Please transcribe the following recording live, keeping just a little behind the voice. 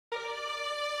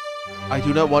I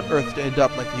do not want Earth to end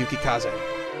up like the Yukikaze.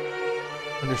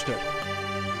 Understood.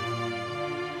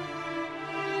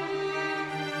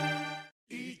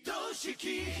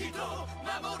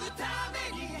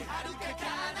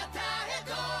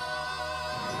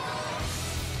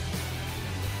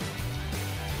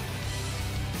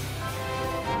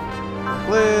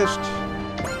 Accomplished.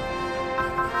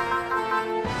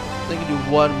 I think I can do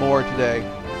one more today.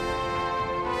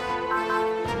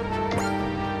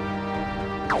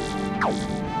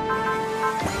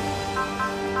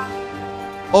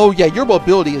 Oh yeah, your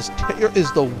mobility is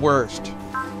the worst.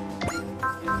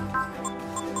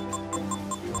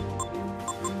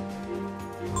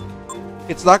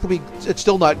 It's not gonna be. It's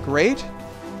still not great,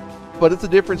 but it's the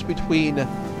difference between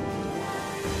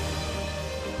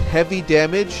heavy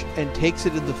damage and takes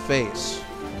it in the face.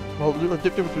 Well, the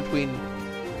difference between,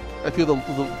 I feel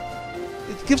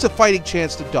it gives a fighting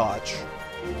chance to dodge.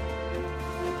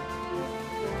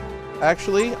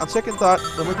 Actually, on second thought,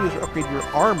 what I'm gonna do is upgrade your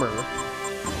armor.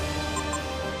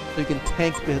 So you can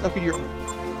tank, upgrade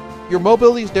your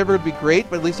mobility is never going to be great,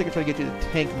 but at least I can try to get you to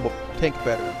tank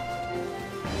better.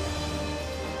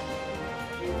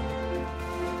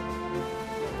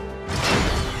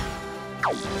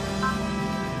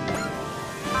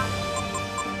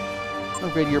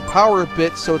 Upgrade your power a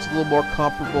bit so it's a little more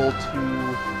comparable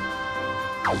to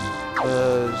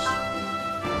the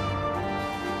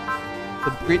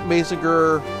Great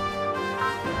Mazinger.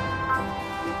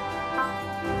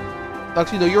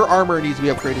 Actually, no, your armor needs to be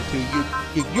upgraded too.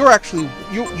 You're actually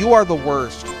you are the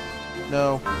worst.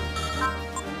 No.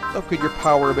 Upgrade your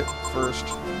power a bit first.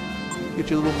 Get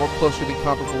you a little more closer to being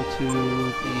comparable to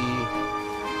the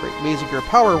Great Mazinger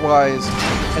power-wise,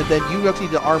 and then you actually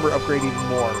need the armor upgrade even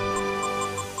more.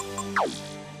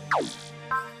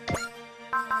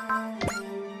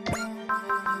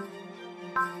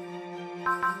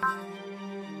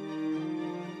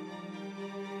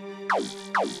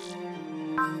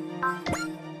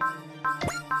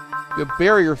 A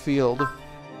barrier field.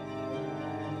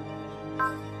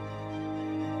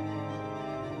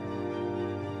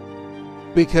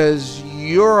 Because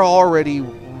you're already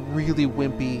really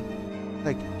wimpy.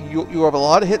 Like, you have a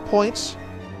lot of hit points,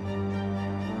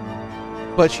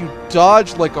 but you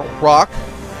dodge like a rock.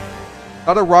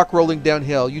 Not a rock rolling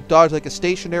downhill. You dodge like a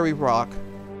stationary rock.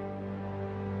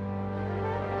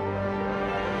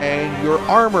 And your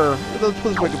armor... Let's put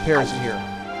this by comparison here.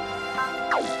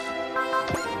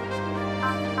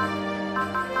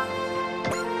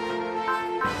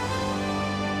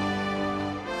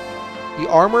 The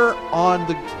armor on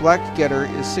the Black Getter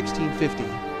is 1650.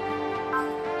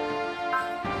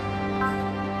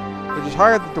 Which is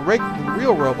higher than the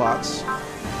real robots.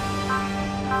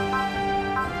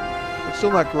 It's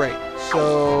still not great.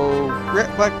 So,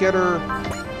 Black Getter,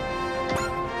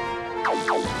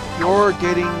 you're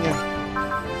getting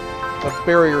a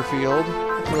barrier field.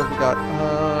 Let's see what we got.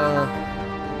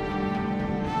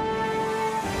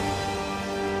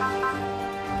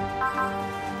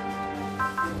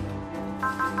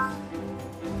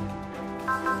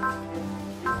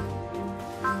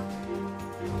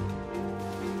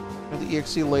 The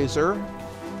EXC laser.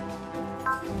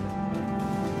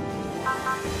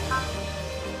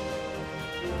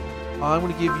 I'm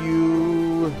going to give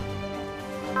you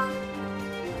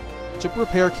chip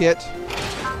repair kit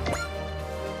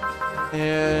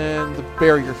and the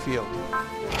barrier field,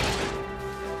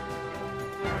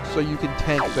 so you can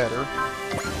tank better.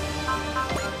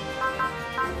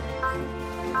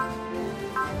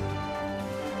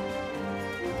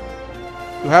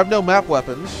 You have no map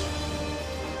weapons,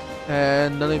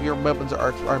 and none of your weapons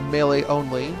are melee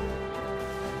only,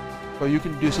 so you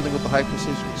can do something with the high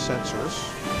precision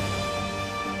sensors.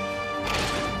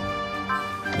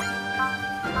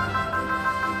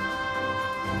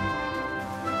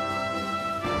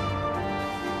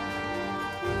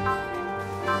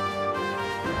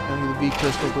 And the V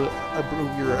crystal to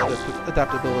improve your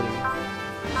adaptability.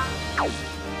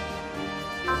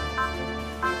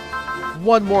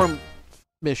 One more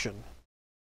mission.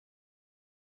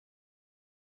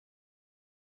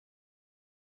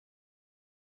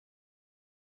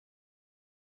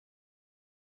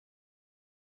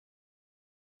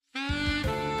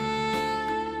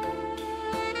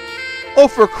 Oh,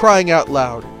 for crying out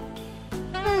loud.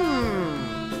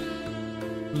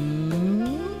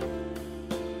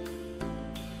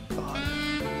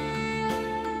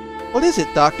 What is it,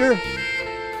 Doctor?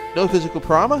 No physical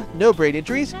trauma? No brain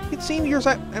injuries? It seems your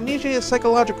amnesia is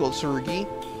psychological, Tsurugi.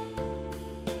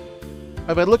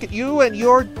 If I look at you and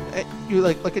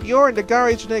look at your and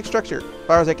Nagari's genetic structure, as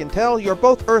far as I can tell, you're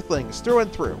both Earthlings, through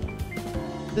and through.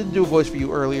 Didn't do a voice for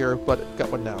you earlier, but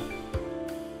got one now.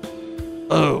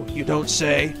 Oh, you don't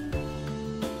say?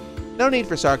 No need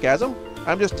for sarcasm.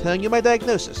 I'm just telling you my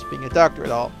diagnosis, being a doctor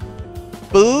and all.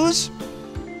 Booze?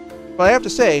 But I have to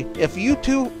say, you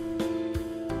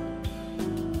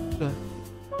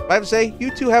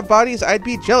two have bodies I'd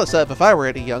be jealous of if I were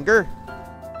any younger.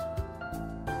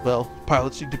 Well,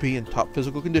 pilots seem to be in top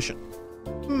physical condition.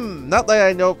 Not that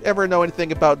I ever know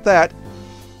anything about that.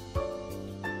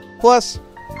 Plus,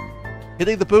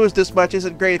 hitting the booze this much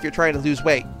isn't great if you're trying to lose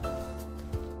weight.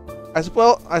 I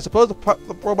suppose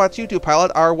the robots you two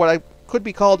pilot are what I could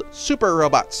be called super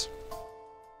robots.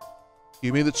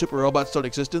 You mean that super robots don't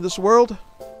exist in this world?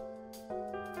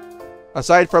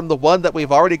 Aside from the one that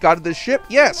we've already got in this ship,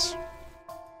 yes.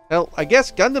 Well, I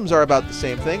guess Gundams are about the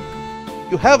same thing.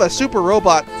 You have a super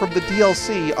robot from the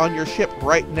DLC on your ship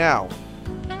right now.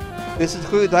 This is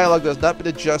clearly dialogue that has not been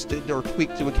adjusted or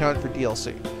tweaked to account for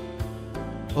DLC.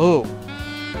 Oh.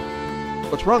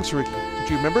 What's wrong, Tsurugi? Did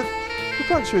you remember? What's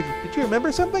wrong, Tsurugi? Did you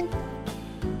remember something?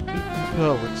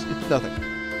 No, it's nothing.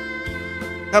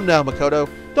 Come now, Makoto.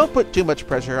 Don't put too much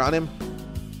pressure on him.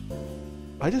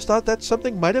 I just thought that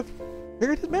something might have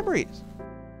triggered his memories.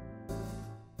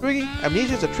 Tsurugi,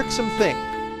 amnesia is a tricksome thing.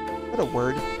 What a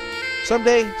word.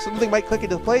 Someday, something might click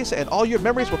into place and all your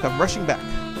memories will come rushing back.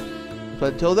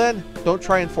 But until then, don't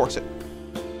try and force it.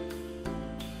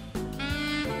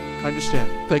 I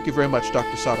understand. Thank you very much,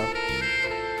 Dr. Sato.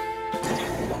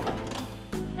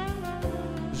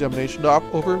 Examination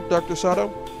over, Dr.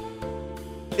 Sato?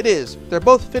 It is. They're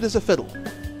both fit as a fiddle.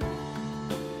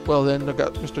 Well then, I've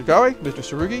got Mr. Gaoi, Mr.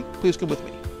 Tsurugi, please come with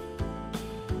me.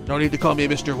 No need to call me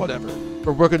Mr. Whatever.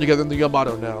 We're working together in the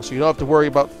Yamato now, so you don't have to worry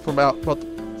about the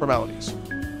formalities.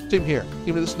 Same here.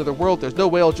 Even in this another world, there's no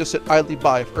way I'll just sit idly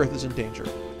by if Earth is in danger.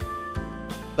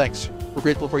 Thanks. We're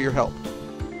grateful for your help.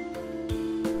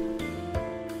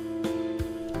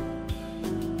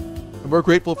 And we're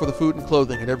grateful for the food and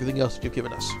clothing and everything else that you've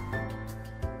given us.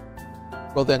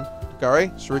 Well then,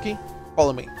 Gaoi, Tsurugi,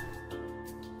 follow me.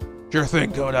 Sure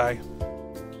thing, Kodai.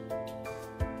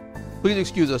 Please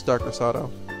excuse us, Dr.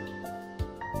 Sato.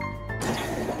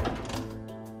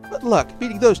 Good luck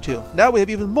beating those two. Now we have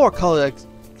even more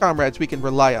comrades we can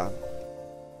rely on.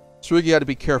 Tsurugi ought to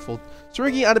be careful.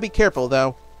 Tsurugi ought to be careful,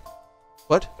 though.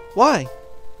 What? Why?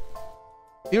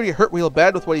 If he already hurt real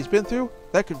bad with what he's been through,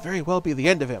 that could very well be the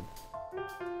end of him.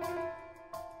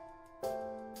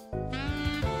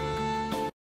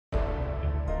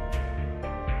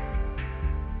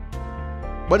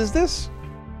 What is this?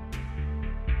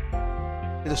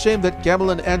 It's a shame that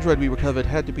Gamelin android we recovered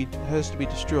has to be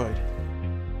destroyed.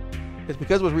 It's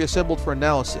because it was reassembled for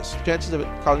analysis. The chances of it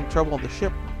causing trouble on the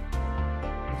ship,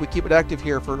 if we keep it active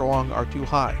here for long, are too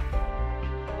high.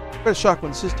 Quite a shock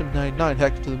when System 99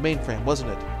 hacked into the mainframe,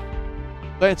 wasn't it?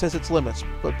 Science has its limits,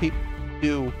 but people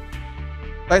do.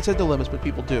 Science has no limits, but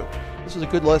people do. This is a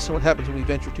good lesson on what happens when we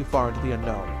venture too far into the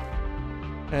unknown.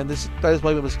 And that is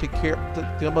why we must take the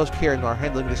utmost care in our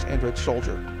handling this android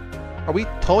soldier. Are we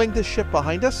towing this ship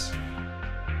behind us?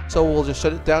 So we'll just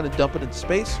shut it down and dump it into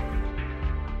space?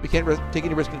 We can't take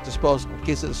any risk in its disposal in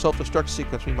case of a self-destruct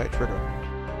sequence we might trigger.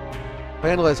 By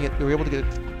analyzing it, we were able to get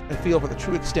a feel for the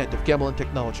true extent of Gamelin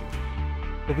technology.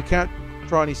 But we can't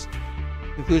draw any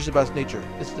conclusions about its nature.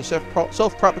 Is it a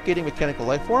self-propagating mechanical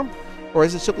life form? Or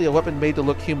is it simply a weapon made to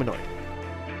look humanoid?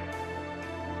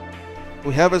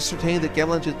 We have ascertained that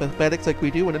Gamelins use mathematics like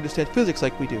we do and understand physics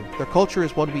like we do. Their culture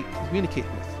is one we communicate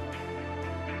with.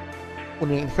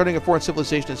 When encountering a foreign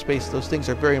civilization in space, those things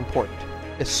are very important,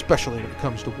 especially when it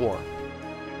comes to war.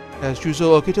 As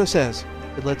Juzo Okito says,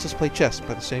 it lets us play chess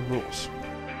by the same rules.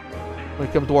 When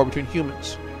it comes to war between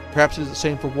humans, perhaps it is the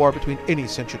same for war between any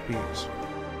sentient beings.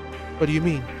 What do you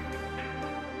mean?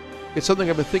 It's something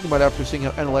I've been thinking about after seeing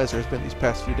how Analyzer has been these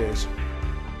past few days.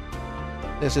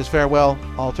 This is farewell,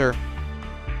 Alter.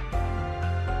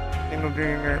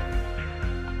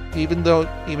 Even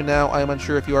now, I am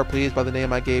unsure if you are pleased by the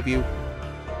name I gave you.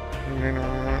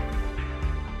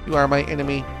 You are my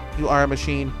enemy. You are a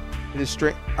machine. It is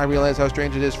I realize how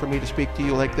strange it is for me to speak to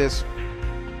you like this.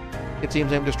 It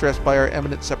seems I am distressed by our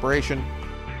imminent separation.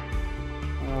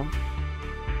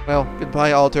 Well,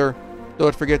 goodbye, Alter.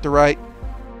 Don't forget to write.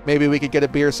 Maybe we could get a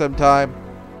beer sometime.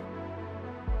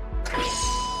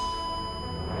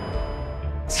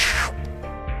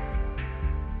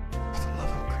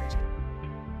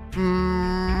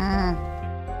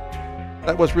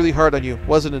 That was really hard on you,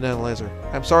 wasn't it, Analyzer?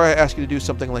 I'm sorry I asked you to do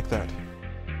something like that.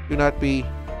 Do not be.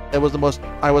 I was the most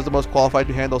qualified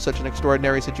to handle such an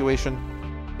extraordinary situation.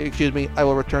 Excuse me, I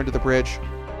will return to the bridge.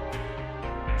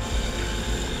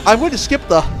 I'm going to skip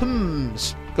the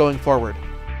hmms going forward.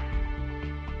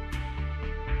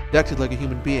 He acted like a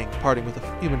human being, parting with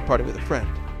a friend.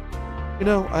 You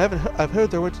know, I've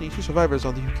heard there weren't any two survivors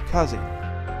on the Yukikaze.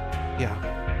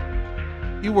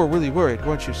 Yeah. You were really worried,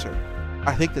 weren't you, sir?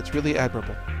 I think that's really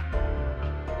admirable.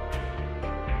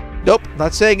 Nope,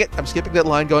 not saying it. I'm skipping that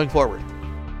line going forward.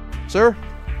 Sir?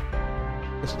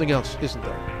 There's something else, isn't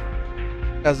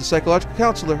there? As the psychological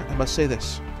counselor, I must say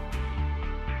this.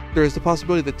 There is the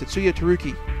possibility that Tetsuya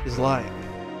Teruki is lying.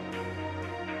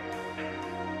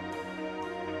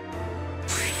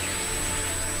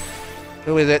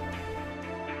 Who is it?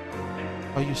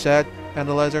 Are you sad,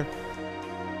 Analyzer?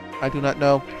 I do not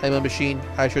know. I am a machine.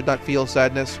 I should not feel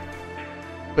sadness.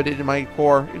 But in my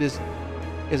core, it is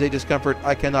a discomfort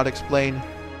I cannot explain.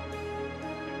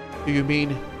 Do you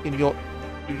mean in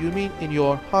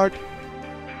your heart?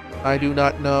 I do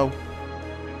not know.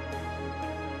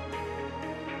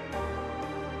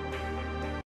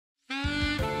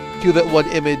 Cue that one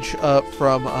image up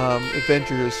from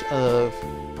Adventures of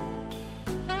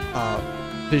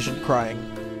Vision crying.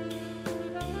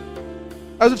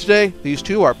 As of today, these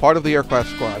two are part of the aircraft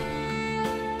squad.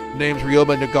 Name's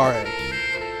Ryoma Nagare.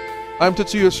 I'm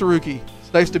Tetsuya Tsurugi.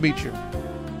 It's nice to meet you.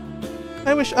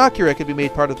 I wish Akira could be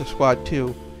made part of the squad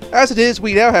too. As it is,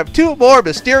 we now have two more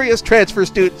mysterious transfer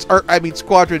students,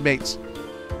 squadron mates.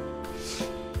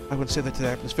 I wouldn't say that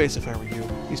to Akira's face if I were you.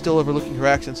 He's still overlooking her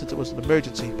action since it was an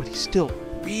emergency, but he's still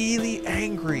really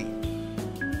angry.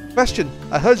 Question.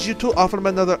 I heard you two are from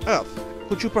another Earth.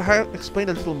 Could you perhaps explain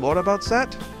a little more about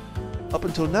that? Up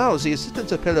until now, the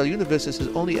existence of parallel universes has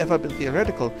only ever been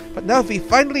theoretical, but now we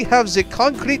finally have the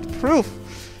concrete proof.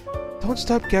 Don't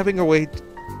start gabbing away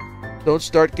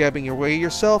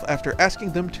yourself after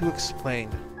asking them to explain.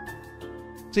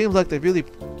 Seems like they really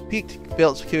piqued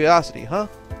Belt's curiosity, huh?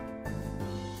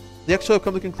 The exo have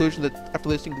come to the conclusion that after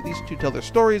listening to these two tell their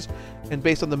stories, and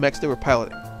based on the mechs they were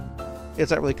piloting.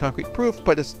 It's not really concrete proof,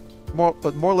 but it's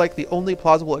more like the only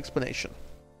plausible explanation.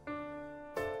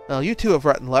 Well, you two have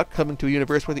rotten luck, coming to a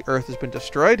universe where the Earth has been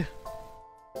destroyed.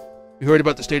 You heard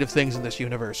about the state of things in this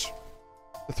universe.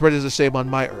 The threat is the same on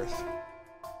my Earth.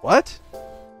 What?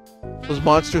 Those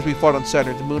monsters we fought on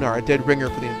Saturn's moon are a dead ringer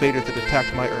for the invaders that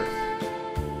attacked my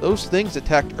Earth. Those things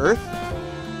attacked Earth?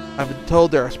 I've been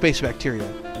told there are space bacteria,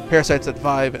 parasites that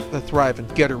thrive in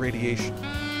Getter radiation.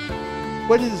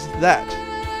 What is that?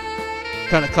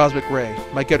 Kind of cosmic ray.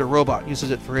 My Getter robot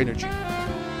uses it for energy.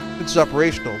 If it's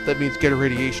operational, that means Getter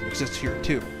radiation exists here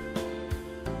too.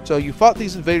 So you fought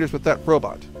these invaders with that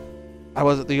robot. I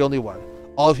wasn't the only one.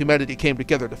 All of humanity came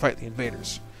together to fight the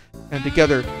invaders. And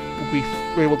together, we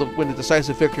were able to win a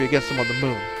decisive victory against them on the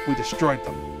moon. We destroyed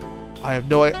them.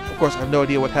 Of course, I have no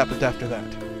idea what happened after that.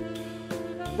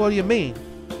 What do you mean?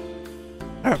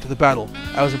 After the battle,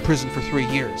 I was in prison for 3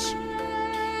 years.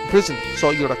 In prison, so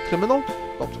you're a criminal?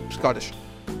 Oh, I'm Scottish.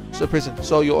 So prison,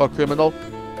 so you're a criminal?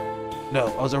 No,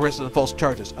 I was arrested on false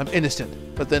charges. I'm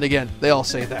innocent. But then again, they all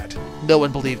say that. No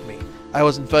one believed me. I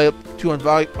was a pilot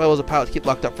to keep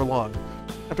locked up for long.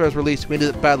 After I was released, we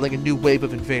ended up battling a new wave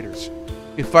of invaders.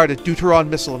 We fired a Deuteron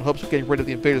missile in hopes of getting rid of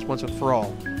the invaders once and for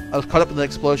all. I was caught up in the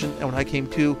explosion, and when I came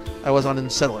to, I was on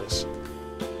Enceladus.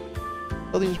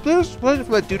 Well, the explosion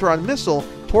from that Deuteron missile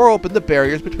tore open the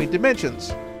barriers between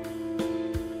dimensions.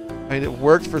 I mean, it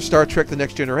worked for Star Trek The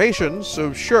Next Generation,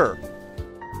 so sure.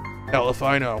 Hell if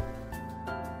I know.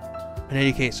 In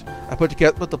any case, I put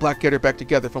the Black Getter back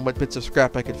together from what bits of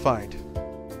scrap I could find.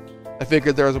 I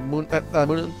figured there was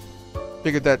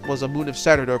figured that was a moon of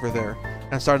Saturn over there,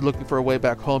 and started looking for a way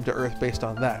back home to Earth based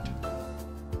on that.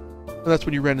 And that's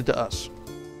when you ran into us.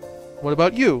 What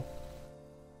about you?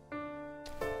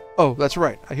 Oh, that's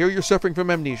right. I hear you're suffering from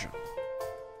amnesia.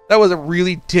 That was a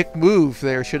really dick move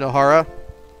there, Shinohara.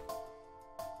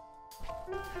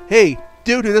 Hey,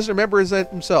 dude who doesn't remember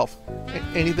himself.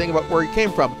 Anything about where he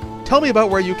came from. Tell me about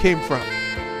where you came from.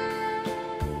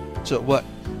 So what?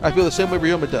 I feel the same way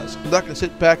Ryoma does. I'm not going to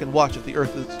sit back and watch if the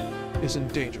Earth is in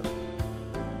danger.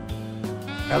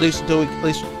 At least until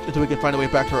we can find a way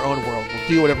back to our own world. We'll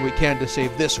do whatever we can to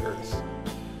save this Earth.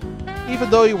 Even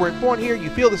though you weren't born here, you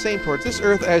feel the same towards this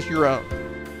Earth as your own.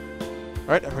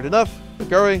 Alright, I've heard enough.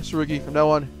 Nagare, Tsurugi, from now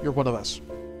on, you're one of us.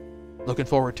 Looking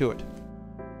forward to it.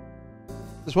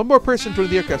 There's one more person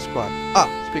joining the aircraft squad. Ah,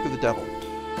 speak of the devil.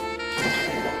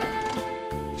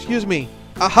 Excuse me.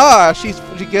 Aha! She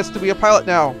gets to be a pilot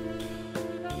now.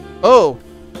 Oh!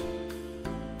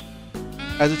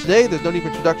 As of today, there's no need for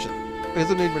introduction. As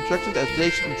today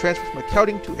she's been transferred from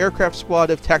accounting to aircraft squad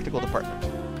of tactical department.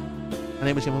 My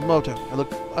name is Yamato.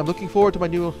 I'm looking forward to my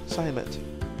new assignment.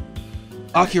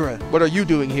 Akira, what are you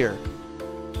doing here?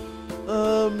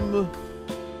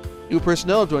 New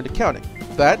personnel have joined accounting.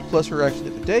 That, plus her actions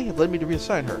of the day, have led me to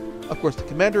reassign her. Of course, the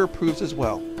commander approves as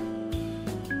well.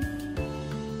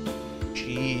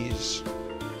 Jeez.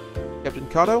 Captain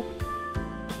Kato?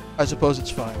 I suppose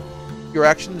it's fine. Your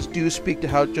actions do speak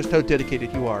to just how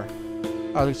dedicated you are.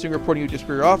 I was considering reporting you to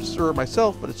superior officer or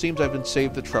myself, but it seems I've been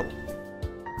saved the trouble.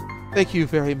 Thank you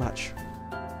very much.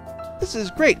 This is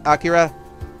great, Akira.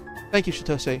 Thank you,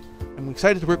 Shitose. I'm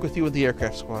excited to work with you in the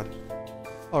aircraft squad.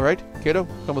 Alright, Kato,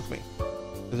 come with me.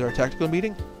 Is there a tactical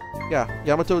meeting? Yeah,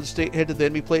 Yamato is headed to the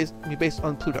enemy base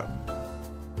on Pluto.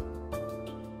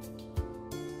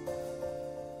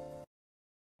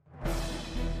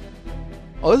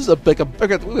 Oh, this is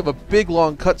we have a big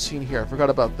long cutscene here. I forgot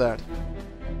about that.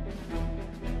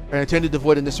 I intended to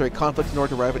avoid unnecessary conflict in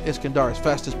order to arrive at Iskandar as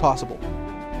fast as possible.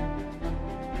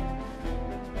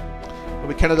 But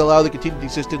we cannot allow the continued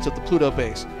existence of the Pluto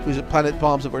base, whose planet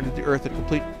bombs have rendered the Earth a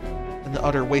complete and the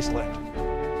utter wasteland.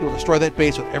 We will destroy that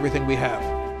base with everything we have.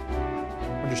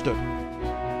 Understood.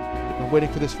 We've been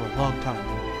waiting for this for a long time.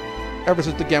 Ever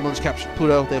since the Gamelins captured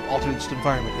Pluto, they have altered its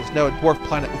environment. It is now a dwarf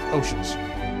planet with oceans.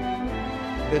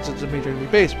 Since it's a major enemy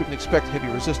base, we can expect heavy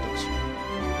resistance.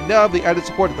 And now the added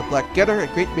support of the Black Getter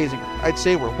and Great Mazinger. I'd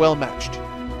say we're well matched.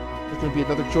 There's going to be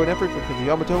another joint effort between the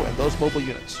Yamato and those mobile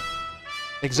units.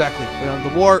 Exactly. When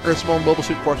the war, Earth's small mobile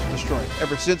suit force was destroyed.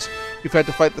 Ever since, we've had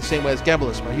to fight the same way as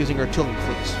Gamelins by using artillery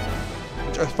fleets.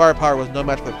 Since Earth's firepower was no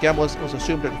match for the Gamelins, it was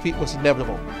assumed that defeat was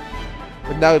inevitable.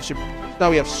 But now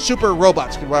we have super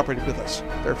robots cooperating with us.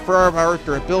 Their firepower,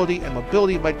 durability, and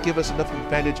mobility might give us enough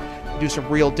advantage to do some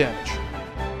real damage.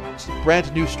 It's a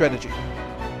brand new strategy.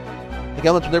 The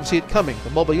Gamelins will never see it coming. The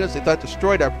mobile units they thought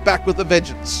destroyed are back with a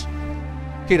vengeance.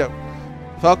 Kato,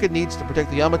 Falcon needs to protect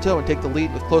the Yamato and take the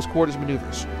lead with close quarters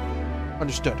maneuvers.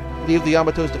 Understood. Leave the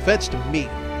Yamato's defense to me.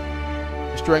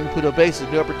 Destroying Pluto base is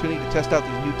a new opportunity to test out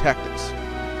these new tactics.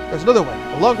 There's another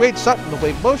way. A long-range shot from the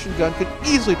wave motion gun could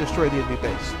easily destroy the enemy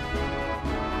base.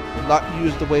 Will not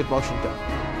use the wave motion gun.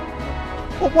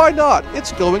 Well, why not?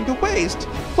 It's going to waste.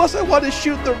 Plus, I want to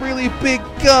shoot the really big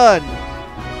gun.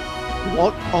 We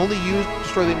won't only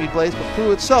destroy the enemy base, but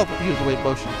Pluto itself will use the wave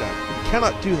motion gun. We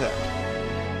cannot do that.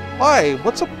 Why?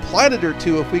 What's a planet or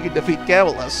two if we can defeat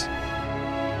Gamelus?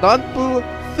 Nanbu,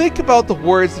 think about the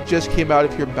words that just came out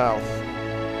of your mouth.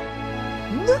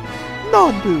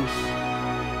 Nanbu.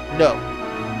 No.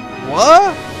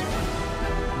 What?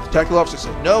 The tactical officer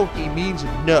said no, he means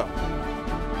no.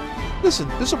 Listen,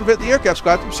 this will prevent the aircraft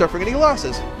squad from suffering any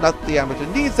losses. Not that the Yamato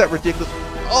needs that ridiculous...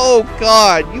 Oh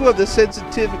god, you have the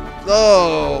sensitivity...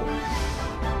 Oh.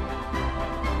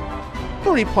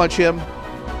 Don't he punch him?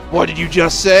 What did you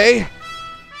just say?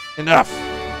 Enough.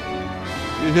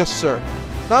 Yes, sir.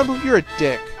 Nanbu, you're a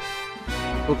dick.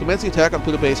 We'll commence the attack on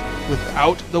Pluto base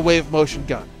without the wave motion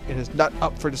gun. It is not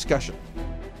up for discussion.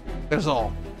 That is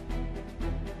all.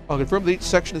 I'll confirm that each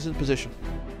section is in position.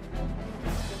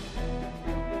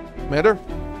 Commander?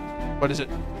 What is it?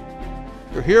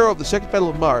 You're a hero of the Second Battle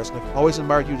of Mars, and I've always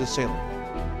admired you as a sailor.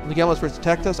 When the Gamelins first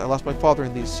attacked us, I lost my father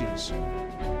in these seas.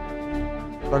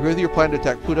 If I agree with your plan to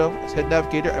attack Pluto, as head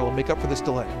navigator, I will make up for this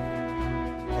delay.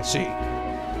 I see.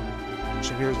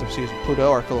 Engineers of the seas of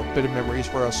Pluto are full of bitter memories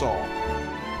for us all.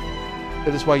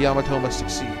 That is why Yamato must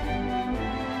succeed.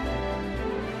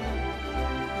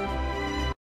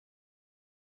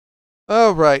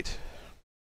 Alright.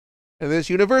 In this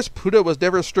universe, Pluto was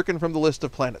never stricken from the list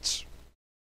of planets.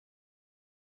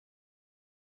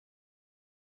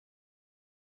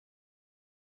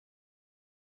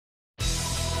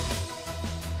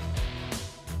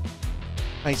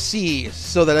 I see.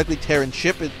 So that ugly Terran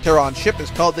ship is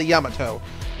called the Yamato.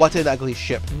 What an ugly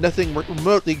ship. Nothing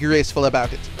remotely graceful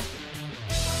about it.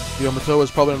 The Yamato is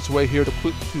probably on its way here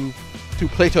to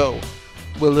Plato.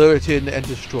 We'll lure it in and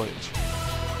destroy it.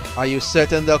 Are you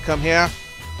certain they'll come here?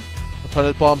 The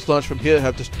planet bombs launched from here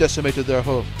have just decimated their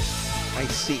home. I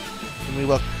see. And we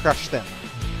will crush them.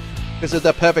 This is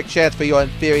the perfect chance for your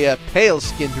inferior,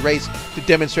 pale-skinned race to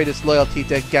demonstrate its loyalty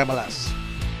to Gamelus.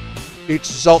 Each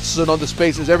Zaltzan on the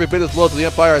space is every bit as loyal to the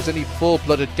Empire as any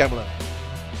full-blooded Gamelin.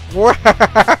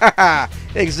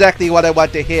 Exactly what I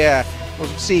want to hear or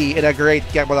see in a great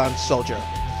Gamelon soldier.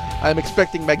 I am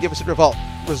expecting magnificent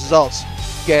results.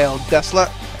 Gale Dessler.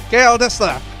 Gale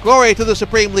Dessler! Glory to the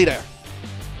Supreme Leader!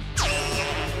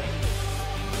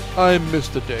 I miss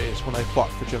the days when I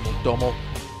fought for General Domo.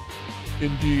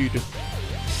 Indeed.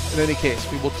 In any case,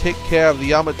 we will take care of the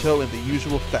Yamato in the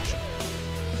usual fashion.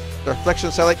 The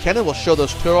reflection satellite cannon will show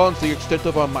those Turons the extent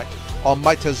of our might. Our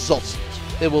might has Zultzans.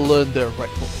 They will learn their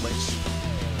rightful place.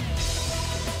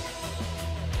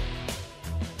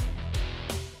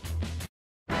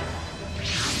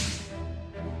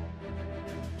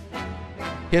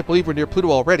 Can't believe we're near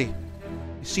Pluto already.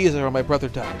 You see as how my brother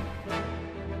died.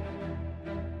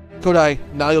 Kodai,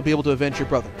 now you'll be able to avenge your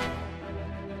brother.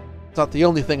 It's not the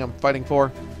only thing I'm fighting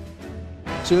for.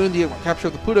 Soon, the capture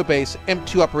of the Pluto base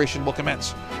M2 operation will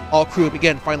commence. All crew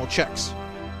begin final checks.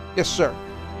 Yes, sir.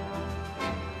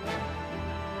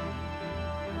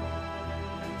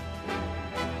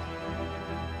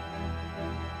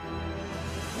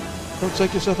 Don't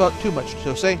psych yourself out too much,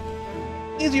 Jose.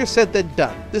 Easier said than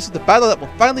done. This is the battle that will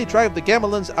finally drive the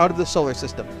Gamelins out of the solar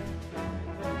system.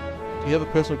 Do you have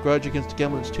a personal grudge against the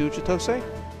Gamelins too, Chitose?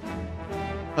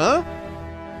 Huh?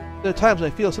 There are times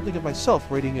when I feel something of myself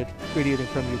radiating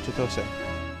from you, Chitose.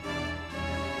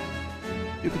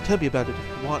 You can tell me about it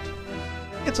if you want.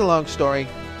 It's a long story.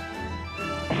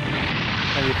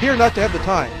 And you appear not to have the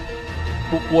time.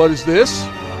 What is this?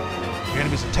 The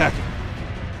enemy's attacking.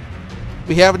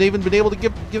 We haven't even been able to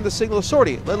give the signal of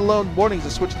sortie, let alone warnings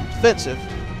to switch to defensive.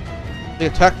 They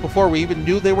attacked before we even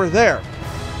knew they were there.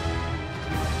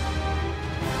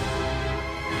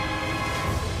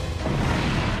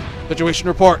 Situation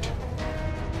report.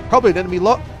 Probably an enemy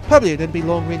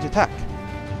long-range attack.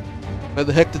 Where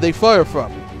the heck did they fire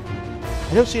from?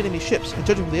 I don't see enemy ships, and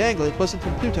judging from the angle, it wasn't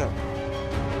from Pluto.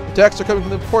 Attacks are coming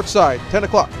from the port side, 10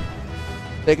 o'clock.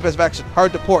 Take evasive action,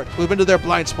 hard to port. Move into their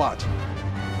blind spot.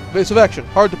 Evasive action,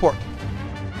 hard to port.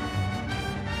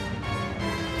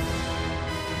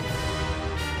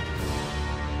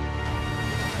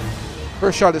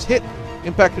 First shot is hit.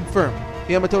 Impact confirmed.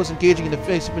 Yamato is engaging in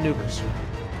evasive maneuvers.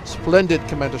 Splendid,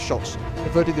 Commander Schultz.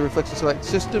 Diverting the reflection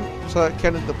satellite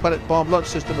cannon to the planet bomb launch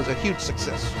system was a huge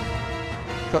success.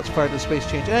 Shots fired in the space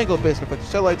change angle based on reflected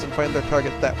satellites and find their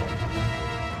target that way.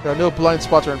 There are no blind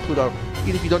spots around Pluto.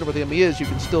 Even if you don't know where the enemy is, you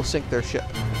can still sink their ship.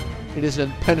 It is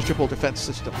an impenetrable defense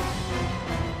system.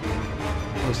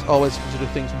 You must always consider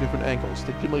things from different angles.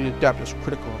 The ability to adapt is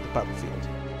critical on the battlefield.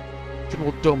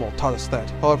 General Domo taught us that.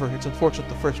 However, it's unfortunate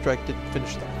the first strike didn't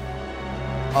finish that.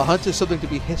 A hunt is something to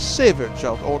be savored,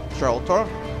 Charltora.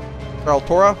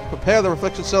 Prepare the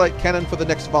reflection satellite cannon for the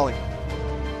next volley.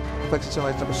 Reflection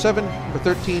satellites number 7, number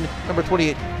 13, number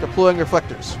 28. Deploying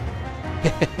reflectors.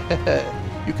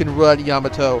 You can run,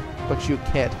 Yamato, but you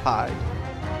can't hide.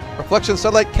 Reflection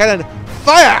satellite cannon,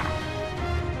 fire!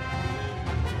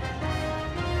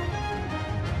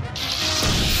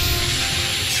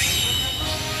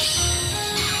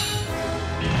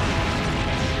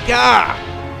 Yeah!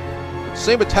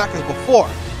 Same attack as before.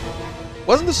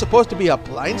 Wasn't this supposed to be a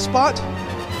blind spot?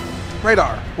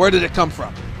 Radar, where did it come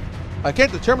from? I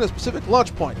can't determine a specific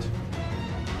launch point.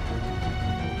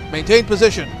 Maintain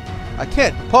position. I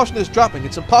can't. Propulsion is dropping.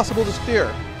 It's impossible to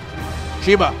steer.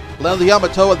 Shima, land the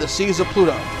Yamato on the seas of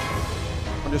Pluto.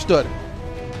 Understood.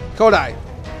 Kodai.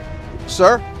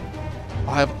 Sir?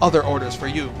 I have other orders for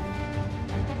you.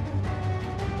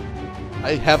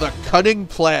 I have a cunning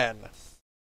plan.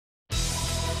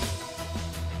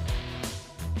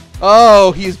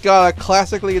 Oh, he's got a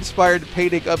classically inspired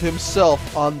painting of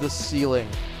himself on the ceiling.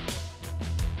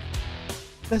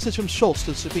 Message from Schultz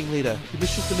to the Supreme Leader. He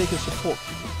wishes to make a support.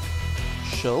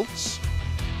 Schultz?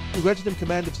 We granted him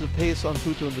command of the base on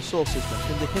Pluto in the Sol system,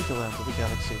 in the hinterlands of the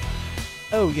galaxy.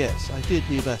 Oh yes, I did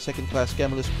leave a second-class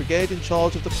Gamelist brigade in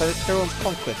charge of the planet Charon's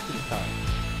conquest, didn't I?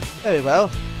 Very well,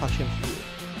 patch him through.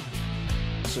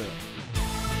 Sir.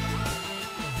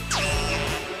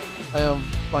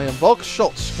 I am Volk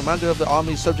Schultz, commander of the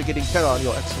army subjugating Charon,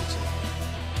 Your Excellency.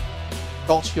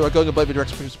 Schultz, you are going above your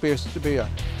direct superior.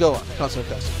 Go on, constant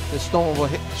test. This normal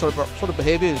sort of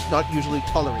behavior is not usually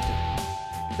tolerated.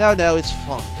 Now it's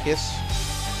fun, yes?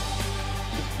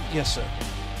 Yes, sir.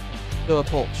 The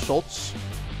report, Schultz.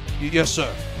 Yes,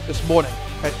 sir. This morning,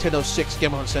 at 10:06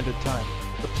 Gamelin Standard Time,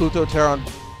 the Plato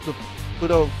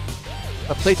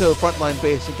frontline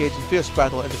base engaged in fierce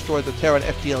battle and destroyed the Terran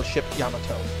FDL ship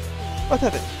Yamato. What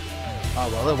of it? Ah,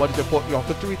 well, I wanted to report your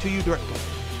victory to you directly.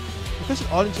 Because an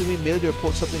audience of me merely to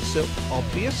report something so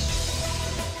obvious?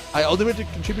 I ultimately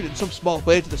contributed in some small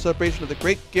way to the celebration of the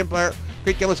Great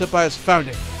Gamelin Empire's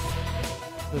founding.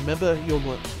 Remember your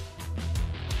loyalty.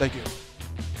 Thank you.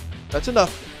 That's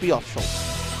enough. Be off,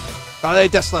 Schultz. Vale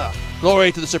Desla!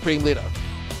 Glory to the Supreme Leader!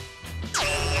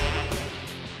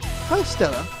 Hi,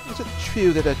 Stella. Is it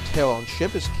true that a Terran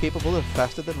ship is capable of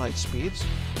faster than light speeds?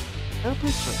 I don't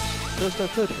believe so. First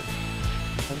I've heard of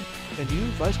it. And you,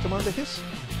 Vice Commander Hiss?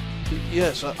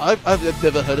 Yes, I've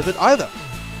never heard of it either.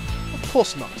 Of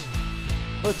course not.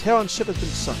 Well, a Terran ship has been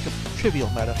sunk. A trivial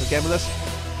matter for Gamulus.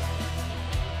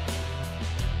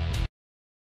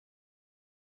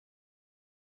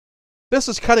 This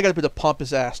has kind of got a bit of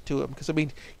pompous ass to him, because, I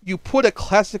mean, you put a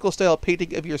classical style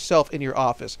painting of yourself in your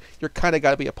office. You're kind of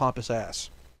got to be a pompous ass.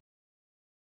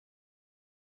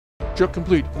 Trip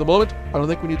complete. For the moment, I don't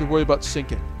think we need to worry about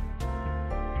sinking.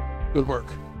 Good work.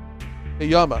 Hey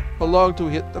Yama, how long do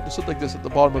we have to sit like this at the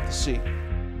bottom of the sea?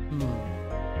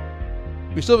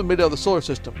 We still haven't made it out of the solar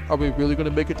system. Are we really going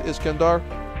to make it to Iskandar?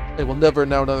 They will never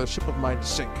allow another ship of mine to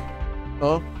sink.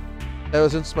 Huh? Ever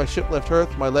since my ship left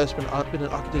Earth, my life's been in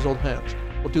Akite's old hands.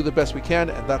 We'll do the best we can,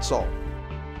 and that's all.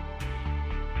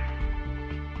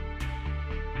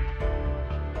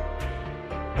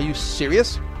 Are you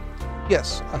serious?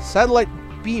 Yes, a satellite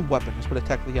beam weapon is what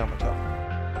attacked the Yamato.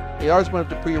 The AR's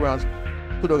amount of debris around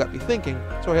Pluto got me thinking,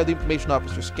 so I had the information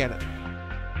officer scan it.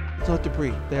 It's not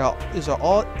debris. These are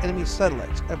all enemy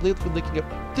satellites. I believe they've been linking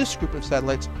up this group of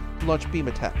satellites to launch beam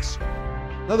attacks.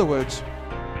 In other words,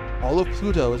 all of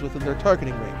Pluto is within their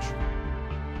targeting range.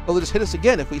 They'll just hit us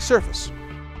again if we surface.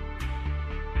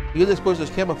 We either expose as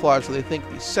camouflage so they think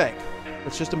we sank, but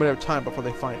it's just a matter of time before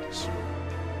they find us.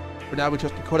 For now, we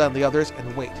just can cut down the others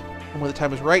and wait. And when the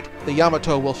time is right, the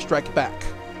Yamato will strike back.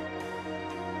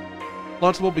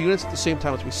 Launch the mobile units at the same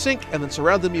time as we sink, and then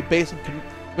surround the enemy base and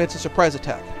commence a surprise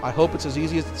attack. I hope it's as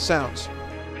easy as it sounds.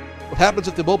 What happens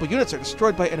if the mobile units are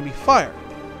destroyed by enemy fire?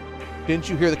 Didn't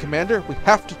you hear the commander? We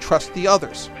have to trust the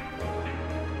others.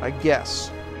 I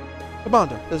guess.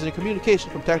 Commander, there's a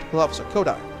communication from Tactical Officer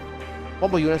Kodai.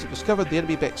 Mobile units have discovered the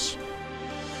enemy base.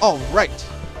 Alright!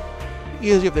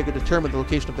 Easier if they could determine the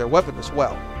location of their weapon as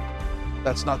well.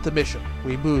 That's not the mission.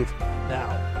 We move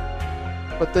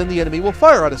now. But then the enemy will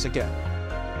fire on us again.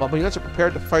 Mobile units are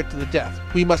prepared to fight to the death.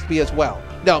 We must be as well.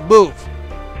 Now move!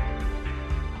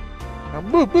 Now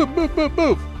move, move, move, move,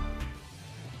 move!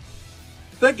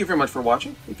 Thank you very much for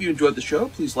watching. If you enjoyed the show,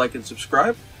 please like and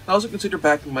subscribe. Also consider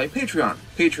backing my Patreon.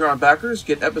 Patreon backers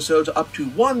get episodes up to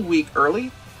 1 week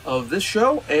early of this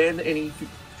show and any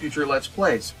future Let's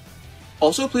Plays.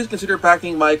 Also, please consider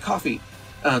backing my Ko-fi.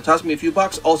 Toss me a few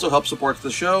bucks also helps support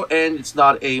the show, and it's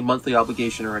not a monthly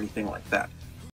obligation or anything like that.